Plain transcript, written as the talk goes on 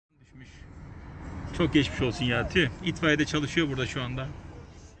Çok geçmiş olsun ya. Tüh. İtfaiyede çalışıyor burada şu anda.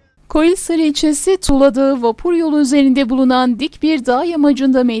 Koyulhisar ilçesi Tuğladağı vapur yolu üzerinde bulunan dik bir dağ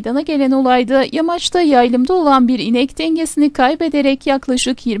yamacında meydana gelen olayda Yamaçta yaylımda olan bir inek dengesini kaybederek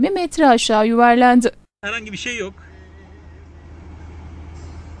yaklaşık 20 metre aşağı yuvarlandı. Herhangi bir şey yok.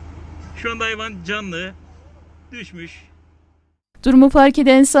 Şu anda hayvan canlı, düşmüş. Durumu fark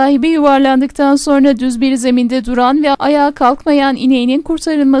eden sahibi yuvarlandıktan sonra düz bir zeminde duran ve ayağa kalkmayan ineğinin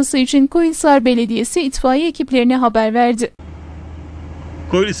kurtarılması için Koyulhisar Belediyesi itfaiye ekiplerine haber verdi.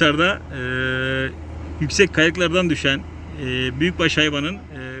 Koyulhisar'da yüksek kayalıklardan düşen büyükbaş hayvanın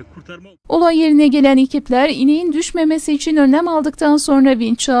kurtarma... Olay yerine gelen ekipler ineğin düşmemesi için önlem aldıktan sonra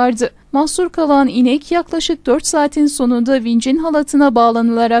vinç çağırdı. Mahsur kalan inek yaklaşık 4 saatin sonunda vincin halatına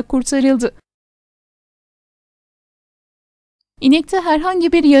bağlanılarak kurtarıldı. İnekte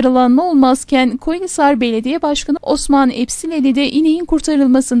herhangi bir yaralanma olmazken Koyulhisar Belediye Başkanı Osman Epsileli de ineğin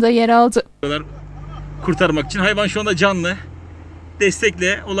kurtarılmasında yer aldı. Kurtarmak için hayvan şu anda canlı.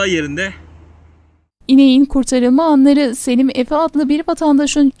 Destekle olay yerinde. İneğin kurtarılma anları Selim Efe adlı bir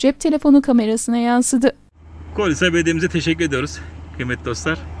vatandaşın cep telefonu kamerasına yansıdı. Koyulhisar Belediye'mize teşekkür ediyoruz kıymetli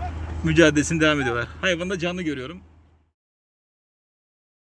dostlar. Mücadelesini devam ediyorlar. Hayvanı da canlı görüyorum.